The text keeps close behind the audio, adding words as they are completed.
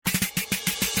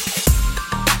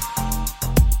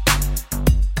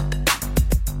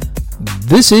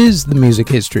This is the Music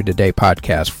History Today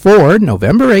podcast for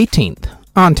November 18th.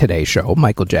 On today's show,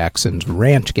 Michael Jackson's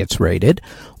Ranch gets rated,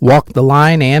 Walk the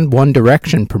Line and One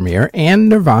Direction premiere, and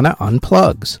Nirvana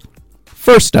unplugs.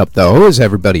 First up, though, as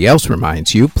everybody else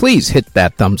reminds you, please hit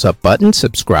that thumbs up button,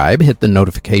 subscribe, hit the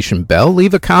notification bell,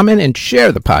 leave a comment, and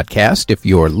share the podcast if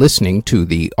you're listening to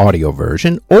the audio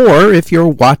version, or if you're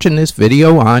watching this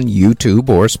video on YouTube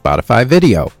or Spotify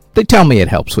video. They tell me it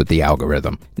helps with the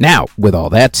algorithm. Now, with all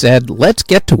that said, let's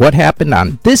get to what happened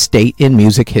on this date in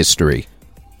music history.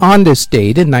 On this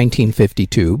date in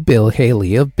 1952, Bill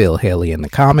Haley of Bill Haley and the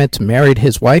Comets married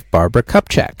his wife Barbara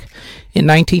Kupchak. In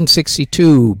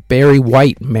 1962, Barry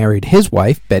White married his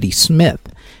wife Betty Smith.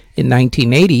 In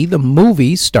 1980, the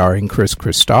movie starring Kris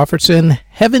Kristofferson,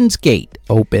 Heaven's Gate,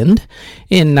 opened.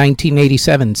 In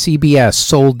 1987, CBS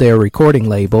sold their recording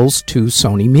labels to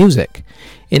Sony Music.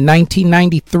 In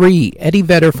 1993, Eddie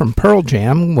Vedder from Pearl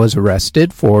Jam was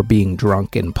arrested for being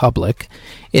drunk in public.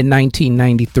 In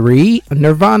 1993,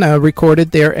 Nirvana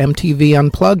recorded their MTV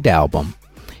Unplugged album.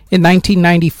 In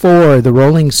 1994, the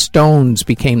Rolling Stones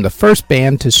became the first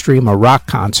band to stream a rock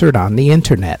concert on the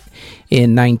internet.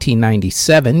 In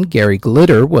 1997, Gary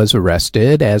Glitter was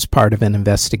arrested as part of an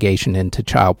investigation into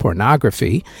child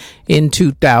pornography. In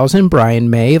 2000, Brian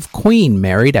May of Queen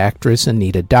married actress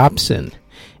Anita Dobson.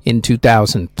 In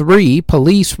 2003,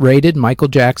 police raided Michael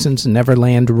Jackson's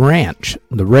Neverland Ranch.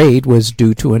 The raid was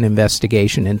due to an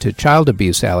investigation into child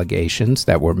abuse allegations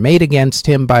that were made against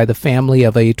him by the family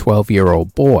of a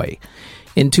 12-year-old boy.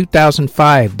 In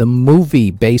 2005, the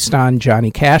movie based on Johnny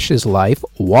Cash's life,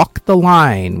 Walk the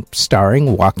Line,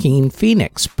 starring Joaquin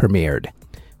Phoenix, premiered.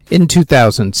 In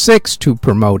 2006, to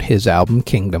promote his album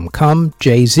Kingdom Come,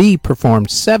 Jay-Z performed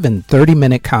 7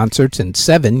 30-minute concerts in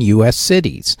 7 U.S.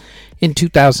 cities. In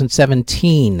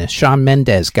 2017, Shawn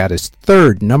Mendes got his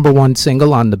third #1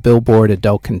 single on the Billboard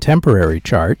Adult Contemporary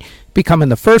chart, becoming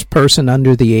the first person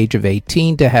under the age of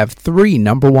 18 to have 3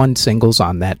 #1 singles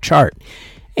on that chart.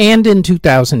 And in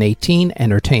 2018,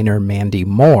 entertainer Mandy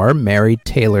Moore married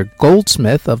Taylor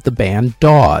Goldsmith of the band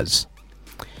Dawes.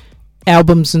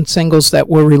 Albums and singles that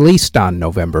were released on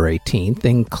November 18th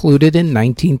included in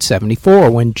 1974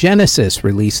 when Genesis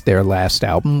released their last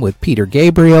album with Peter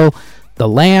Gabriel, The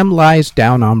Lamb Lies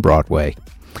Down on Broadway.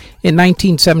 In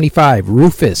 1975,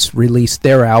 Rufus released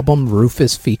their album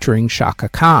Rufus featuring Chaka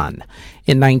Khan.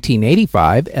 In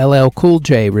 1985, LL Cool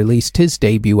J released his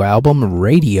debut album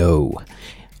Radio.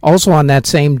 Also on that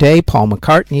same day, Paul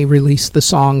McCartney released the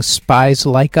song Spies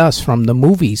Like Us from the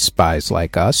movie Spies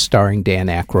Like Us, starring Dan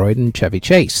Aykroyd and Chevy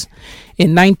Chase.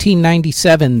 In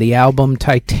 1997, the album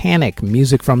Titanic,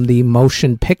 music from the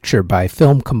motion picture by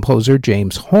film composer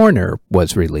James Horner,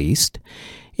 was released.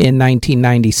 In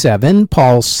 1997,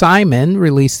 Paul Simon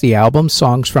released the album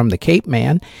Songs from the Cape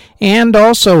Man, and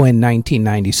also in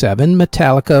 1997,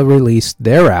 Metallica released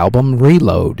their album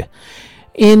Reload.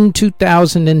 In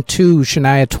 2002,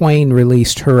 Shania Twain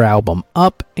released her album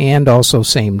Up, and also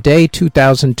same day,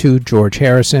 2002, George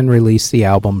Harrison released the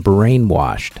album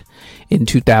Brainwashed. In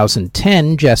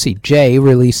 2010, Jessie J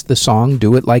released the song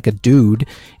Do It Like a Dude.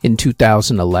 In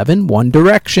 2011, One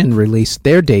Direction released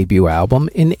their debut album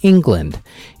In England.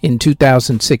 In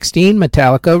 2016,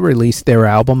 Metallica released their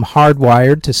album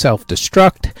Hardwired to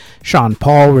Self-Destruct. Sean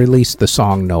Paul released the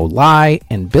song No Lie,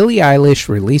 and Billie Eilish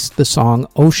released the song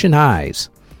Ocean Eyes.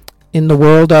 In the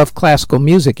world of classical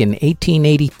music, in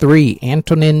 1883,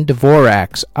 Antonin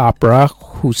Dvorak's opera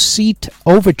Husit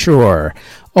Overture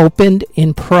opened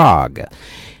in Prague.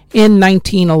 In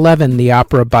 1911, the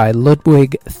opera by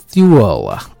Ludwig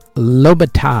Thule,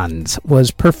 Lobetans,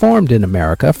 was performed in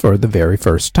America for the very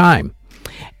first time.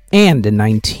 And in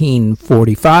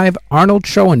 1945, Arnold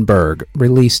Schoenberg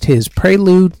released his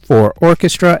Prelude for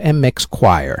Orchestra and Mixed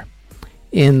Choir.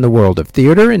 In the world of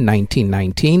theater, in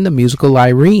 1919, the musical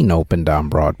Irene opened on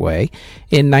Broadway.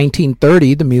 In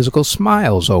 1930, the musical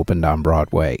Smiles opened on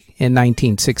Broadway. In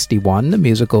 1961, the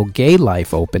musical Gay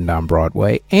Life opened on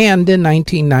Broadway. And in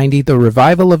 1990, the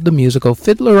revival of the musical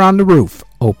Fiddler on the Roof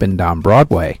opened on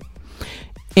Broadway.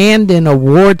 And in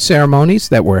award ceremonies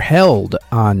that were held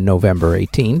on November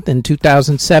 18th, in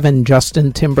 2007,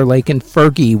 Justin Timberlake and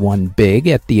Fergie won big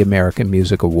at the American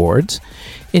Music Awards.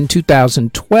 In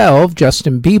 2012,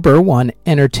 Justin Bieber won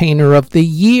Entertainer of the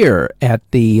Year at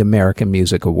the American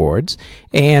Music Awards.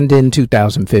 And in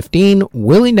 2015,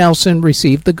 Willie Nelson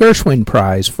received the Gershwin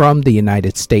Prize from the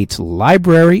United States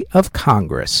Library of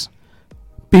Congress.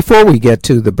 Before we get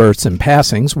to the births and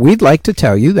passings, we'd like to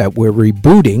tell you that we're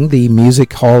rebooting the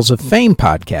Music Halls of Fame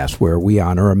podcast, where we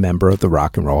honor a member of the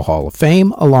Rock and Roll Hall of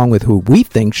Fame, along with who we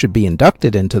think should be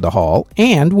inducted into the Hall,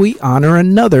 and we honor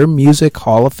another Music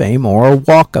Hall of Fame or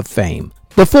Walk of Fame.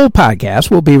 The full podcast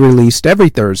will be released every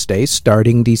Thursday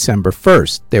starting December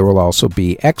 1st. There will also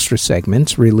be extra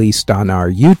segments released on our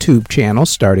YouTube channel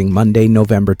starting Monday,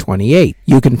 November 28th.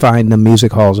 You can find the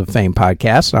Music Halls of Fame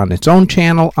podcast on its own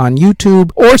channel on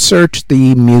YouTube or search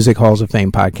the Music Halls of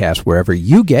Fame podcast wherever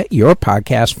you get your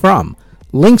podcast from.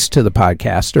 Links to the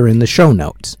podcast are in the show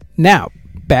notes. Now,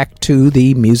 back to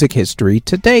the Music History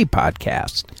Today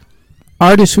podcast.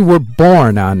 Artists who were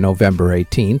born on November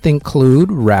 18th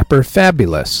include rapper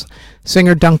Fabolous,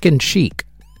 singer Duncan Sheik,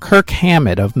 Kirk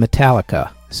Hammett of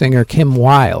Metallica, singer Kim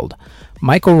Wilde,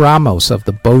 Michael Ramos of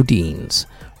the Bodines,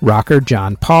 rocker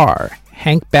John Parr,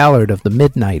 Hank Ballard of the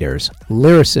Midnighters,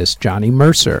 lyricist Johnny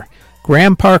Mercer,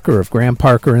 Graham Parker of Graham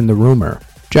Parker and the Rumor,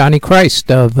 Johnny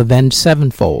Christ of Avenged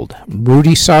Sevenfold,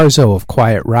 Rudy Sarzo of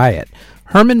Quiet Riot,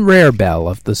 Herman Rarebell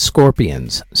of the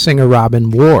Scorpions, singer Robin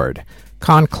Ward,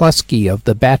 Con Kluski of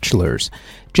The Bachelors,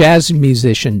 jazz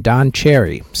musician Don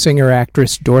Cherry,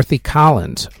 singer-actress Dorothy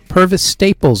Collins, Purvis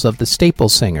Staples of the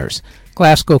Staples Singers,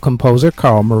 Glasgow composer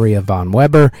Carl Maria von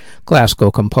Weber, Glasgow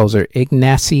composer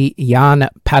Ignacy Jan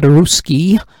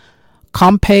Paderewski,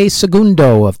 Pompey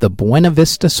Segundo of the Buena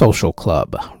Vista Social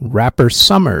Club, rapper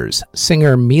Summers,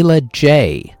 singer Mila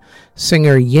J,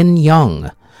 singer Yin Young,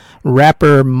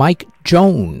 rapper Mike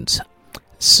Jones,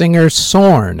 singer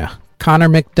Sorn, Connor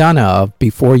McDonough of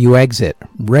Before You Exit,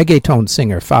 reggaeton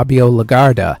singer Fabio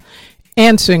Lagarda,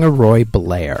 and singer Roy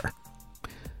Blair.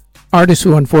 Artists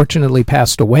who unfortunately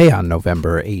passed away on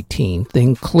November 18th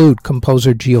include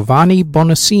composer Giovanni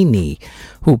Bononcini,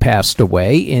 who passed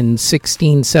away in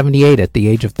 1678 at the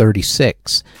age of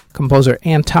 36. Composer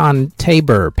Anton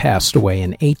Tabor passed away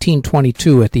in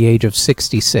 1822 at the age of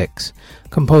 66.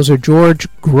 Composer George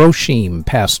Groshim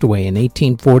passed away in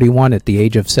 1841 at the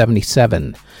age of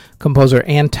 77. Composer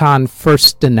Anton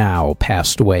Furstenau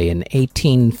passed away in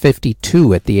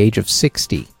 1852 at the age of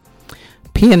 60.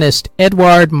 Pianist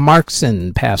Eduard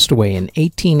Markson passed away in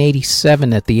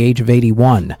 1887 at the age of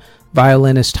 81.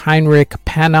 Violinist Heinrich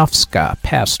Panofska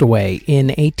passed away in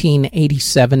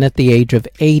 1887 at the age of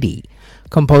 80.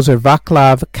 Composer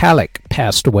Vaclav Kalik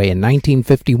passed away in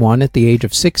 1951 at the age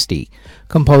of 60.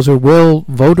 Composer Will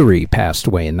Vodary passed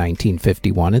away in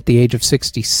 1951 at the age of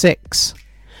 66.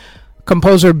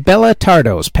 Composer Bela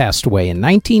Tardos passed away in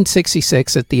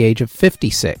 1966 at the age of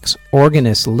 56.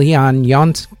 Organist Leon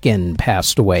Yonskin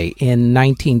passed away in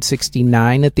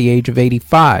 1969 at the age of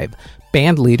 85.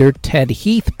 Bandleader Ted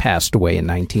Heath passed away in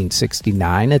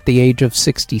 1969 at the age of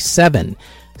 67.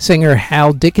 Singer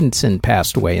Hal Dickinson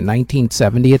passed away in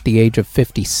 1970 at the age of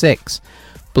 56.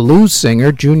 Blues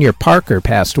singer Junior Parker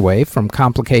passed away from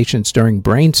complications during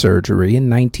brain surgery in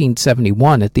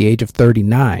 1971 at the age of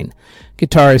 39.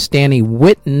 Guitarist Danny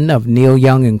Whitten of Neil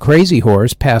Young and Crazy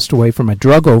Horse passed away from a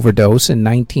drug overdose in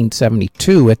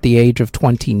 1972 at the age of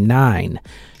 29.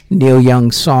 Neil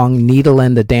Young's song Needle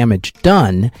and the Damage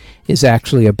Done is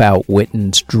actually about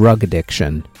Whitten's drug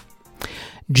addiction.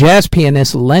 Jazz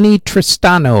pianist Lenny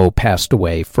Tristano passed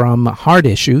away from heart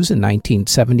issues in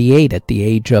 1978 at the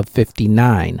age of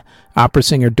 59. Opera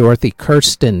singer Dorothy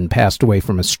Kirsten passed away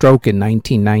from a stroke in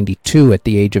 1992 at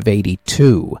the age of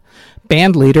 82.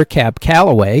 Bandleader Cab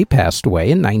Calloway passed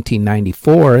away in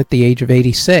 1994 at the age of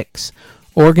 86.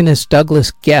 Organist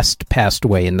Douglas Guest passed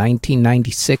away in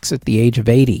 1996 at the age of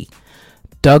 80.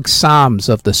 Doug Soms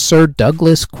of the Sir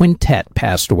Douglas Quintet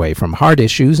passed away from heart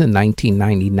issues in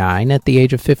 1999 at the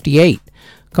age of 58.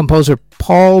 Composer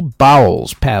Paul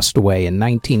Bowles passed away in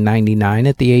 1999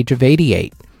 at the age of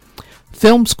 88.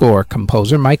 Film score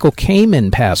composer Michael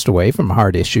Kamen passed away from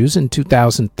heart issues in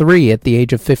 2003 at the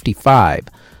age of 55.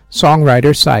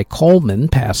 Songwriter Cy Coleman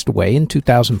passed away in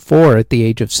 2004 at the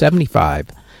age of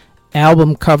 75.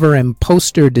 Album cover and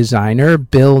poster designer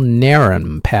Bill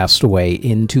Narum passed away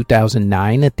in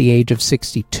 2009 at the age of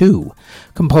 62.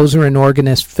 Composer and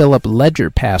organist Philip Ledger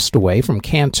passed away from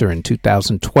cancer in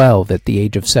 2012 at the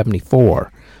age of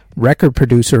 74. Record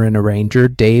producer and arranger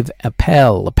Dave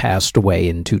Appel passed away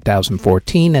in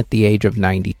 2014 at the age of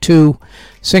 92.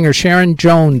 Singer Sharon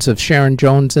Jones of Sharon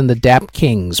Jones and the Dap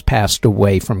Kings passed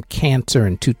away from cancer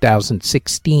in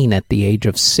 2016 at the age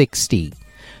of 60.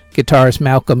 Guitarist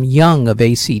Malcolm Young of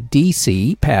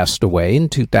AC/DC passed away in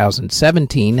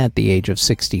 2017 at the age of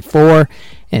 64,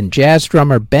 and jazz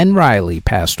drummer Ben Riley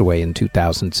passed away in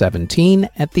 2017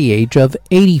 at the age of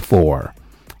 84.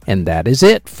 And that is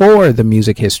it for the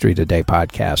Music History Today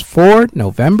podcast for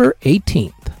November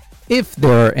 18th. If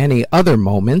there are any other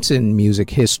moments in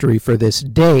music history for this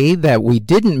day that we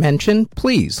didn't mention,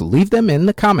 please leave them in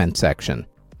the comment section.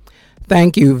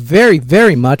 Thank you very,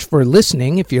 very much for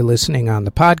listening if you're listening on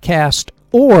the podcast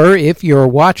or if you're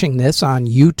watching this on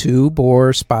YouTube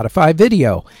or Spotify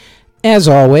video. As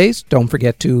always, don't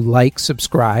forget to like,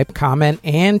 subscribe, comment,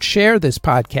 and share this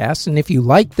podcast. And if you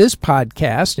like this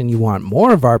podcast and you want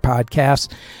more of our podcasts,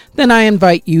 then I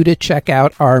invite you to check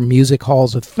out our Music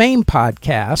Halls of Fame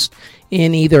podcast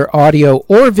in either audio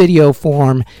or video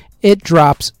form. It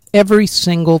drops every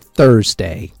single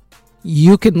Thursday.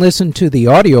 You can listen to the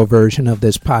audio version of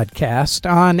this podcast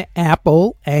on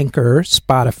Apple, Anchor,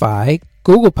 Spotify,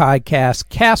 Google Podcasts,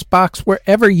 CastBox,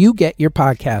 wherever you get your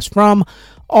podcast from,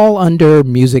 all under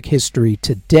Music History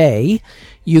Today.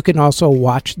 You can also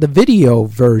watch the video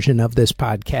version of this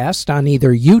podcast on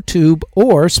either YouTube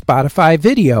or Spotify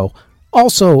Video,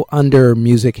 also under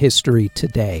Music History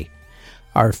Today.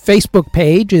 Our Facebook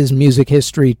page is Music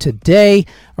History Today.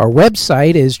 Our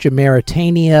website is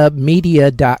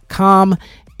JamaritaniaMedia.com.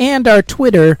 And our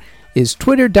Twitter is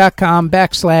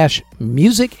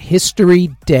twitter.com/Music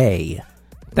History Day.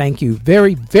 Thank you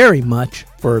very, very much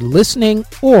for listening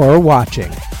or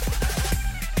watching.